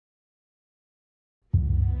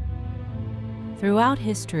Throughout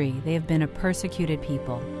history, they have been a persecuted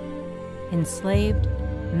people, enslaved,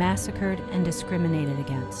 massacred, and discriminated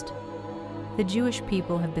against. The Jewish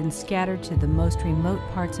people have been scattered to the most remote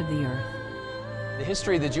parts of the earth. The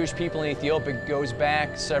history of the Jewish people in Ethiopia goes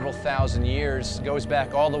back several thousand years, goes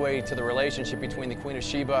back all the way to the relationship between the Queen of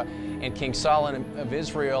Sheba and King Solomon of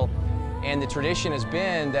Israel. And the tradition has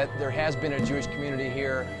been that there has been a Jewish community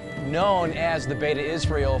here known as the Beta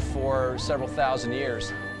Israel for several thousand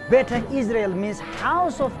years. Beta Israel means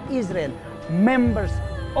House of Israel, members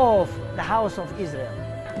of the House of Israel.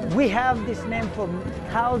 We have this name for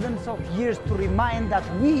thousands of years to remind that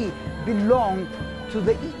we belong to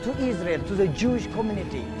Israel, to the Jewish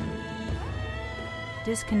community.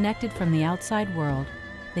 Disconnected from the outside world,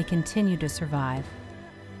 they continue to survive,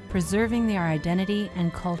 preserving their identity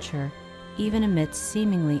and culture even amidst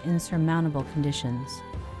seemingly insurmountable conditions.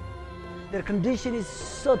 Their condition is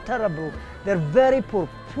so terrible. They're very poor,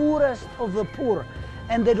 poorest of the poor,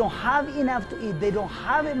 and they don't have enough to eat. They don't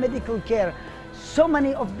have a medical care. So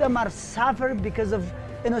many of them are suffering because of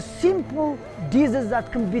simple diseases that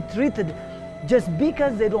can be treated just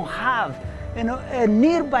because they don't have a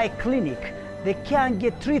nearby clinic. They can't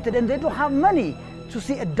get treated, and they don't have money to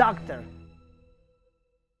see a doctor.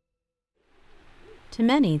 To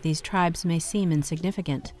many, these tribes may seem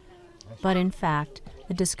insignificant, but in fact,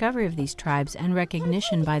 the discovery of these tribes and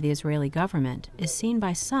recognition by the Israeli government is seen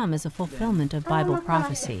by some as a fulfillment of Bible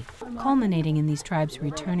prophecy, culminating in these tribes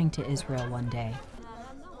returning to Israel one day.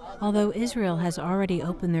 Although Israel has already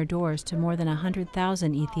opened their doors to more than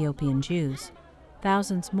 100,000 Ethiopian Jews,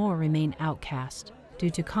 thousands more remain outcast due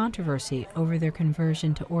to controversy over their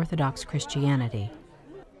conversion to Orthodox Christianity.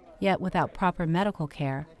 Yet without proper medical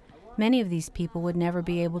care, many of these people would never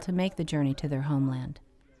be able to make the journey to their homeland.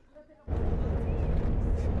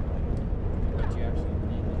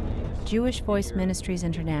 Jewish Voice Ministries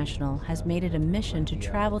International has made it a mission to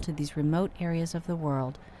travel to these remote areas of the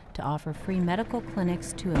world to offer free medical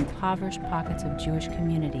clinics to impoverished pockets of Jewish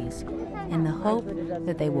communities in the hope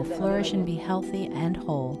that they will flourish and be healthy and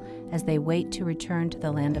whole as they wait to return to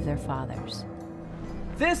the land of their fathers.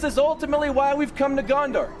 This is ultimately why we've come to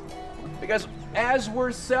Gondar, because as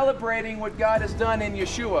we're celebrating what God has done in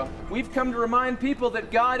Yeshua, we've come to remind people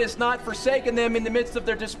that God has not forsaken them in the midst of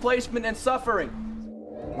their displacement and suffering.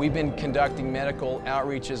 We've been conducting medical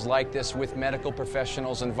outreaches like this with medical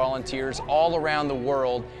professionals and volunteers all around the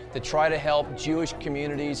world to try to help Jewish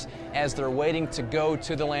communities as they're waiting to go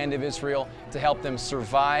to the land of Israel, to help them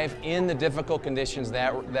survive in the difficult conditions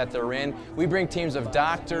that they're in. We bring teams of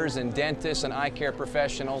doctors and dentists and eye care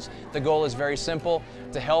professionals. The goal is very simple,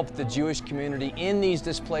 to help the Jewish community in these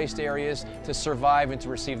displaced areas to survive and to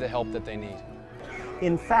receive the help that they need.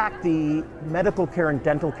 In fact, the medical care and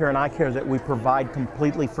dental care and eye care that we provide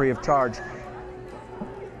completely free of charge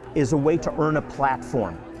is a way to earn a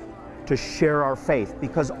platform to share our faith,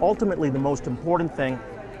 because ultimately the most important thing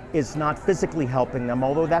is not physically helping them,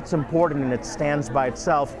 although that's important and it stands by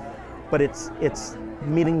itself, but it's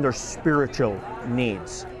meeting their spiritual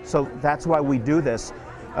needs. So that's why we do this.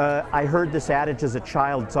 I heard this adage as a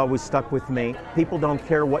child, it's always stuck with me. People don't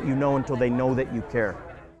care what you know until they know that you care.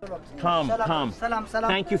 Come.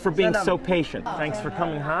 Thank you for being so patient. Thanks for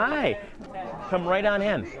coming. Hi. Come right on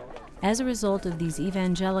in. As a result of these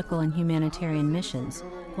evangelical and humanitarian missions,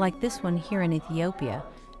 like this one here in Ethiopia,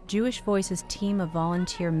 Jewish Voice's team of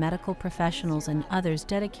volunteer medical professionals and others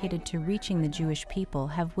dedicated to reaching the Jewish people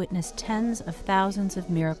have witnessed tens of thousands of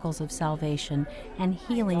miracles of salvation and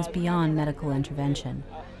healings beyond medical intervention.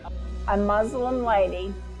 A Muslim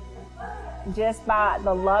lady, just by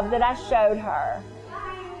the love that I showed her,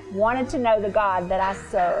 wanted to know the God that I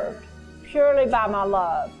served, purely by my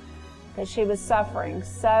love, because she was suffering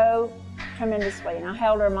so tremendously. And I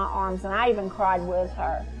held her in my arms, and I even cried with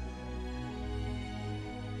her.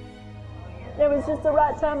 It was just the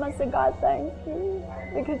right time. I said, God, thank you,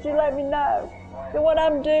 because you let me know that what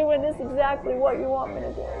I'm doing is exactly what you want me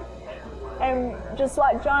to do. And just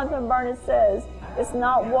like Jonathan Burnett says, it's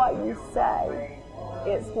not what you say,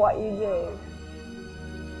 it's what you do.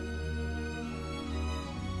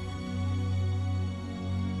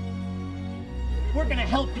 We're gonna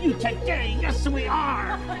help you today. Yes, we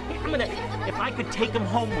are. If I could take them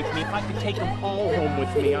home with me, if I could take them all home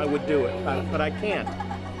with me, I would do it. But I can't.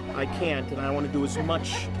 I can't, and I want to do as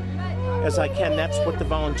much as I can. That's what the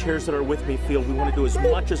volunteers that are with me feel. We want to do as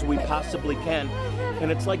much as we possibly can.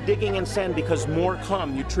 And it's like digging in sand, because more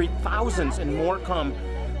come. You treat thousands and more come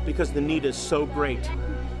because the need is so great.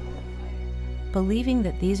 Believing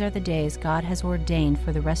that these are the days God has ordained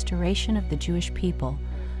for the restoration of the Jewish people,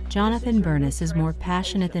 Jonathan Burness is more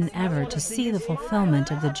passionate than ever to see the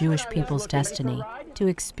fulfillment of the Jewish people's destiny, to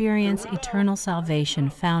experience eternal salvation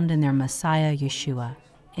found in their Messiah, Yeshua,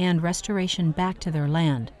 and restoration back to their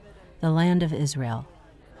land, the land of Israel.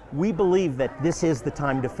 We believe that this is the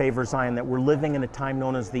time to favor Zion, that we're living in a time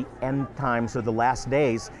known as the end times or the last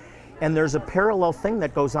days. And there's a parallel thing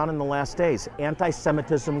that goes on in the last days.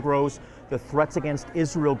 Anti-Semitism grows, the threats against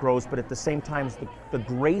Israel grows, but at the same time, the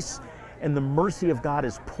grace and the mercy of God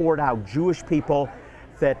is poured out. Jewish people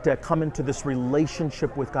that come into this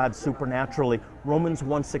relationship with God supernaturally. Romans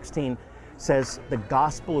 1:16 says the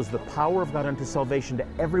gospel is the power of God unto salvation to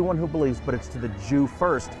everyone who believes, but it's to the Jew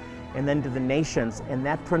first and then to the nations. And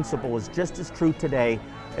that principle is just as true today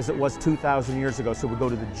as it was 2,000 years ago. So we go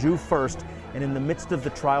to the Jew first, and in the midst of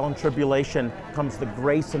the trial and tribulation comes the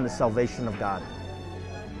grace and the salvation of God.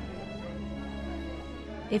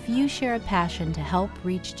 If you share a passion to help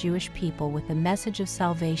reach Jewish people with the message of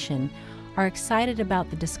salvation, are excited about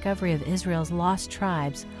the discovery of Israel's lost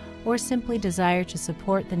tribes, or simply desire to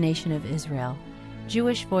support the nation of Israel,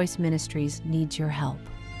 Jewish Voice Ministries needs your help.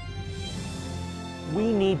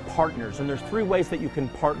 We need partners, and there's 3 ways that you can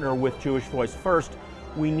partner with Jewish Voice. First,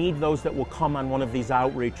 we need those that will come on one of these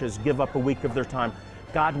outreaches, give up a week of their time.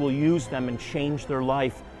 God will use them and change their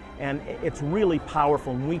life, and it's really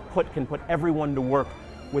powerful, and we can put everyone to work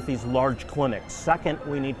with these large clinics. Second,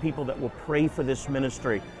 we need people that will pray for this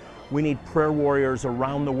ministry. We need prayer warriors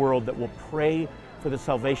around the world that will pray for the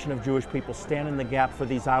salvation of Jewish people, stand in the gap for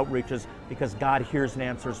these outreaches, because God hears and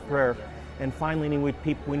answers prayer. And finally,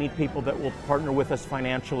 we need people that will partner with us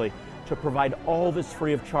financially to provide all this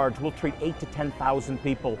free of charge. We'll treat 8,000 to 10,000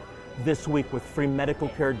 people this week with free medical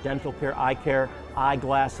care, dental care,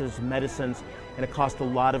 eyeglasses, medicines, and it costs a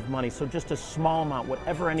lot of money. So just a small amount,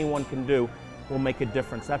 whatever anyone can do, will make a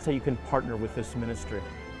difference. That's how you can partner with this ministry.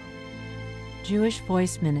 Jewish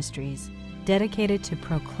Voice Ministries, dedicated to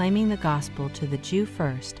proclaiming the gospel to the Jew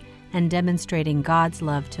first and demonstrating God's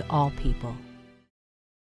love to all people.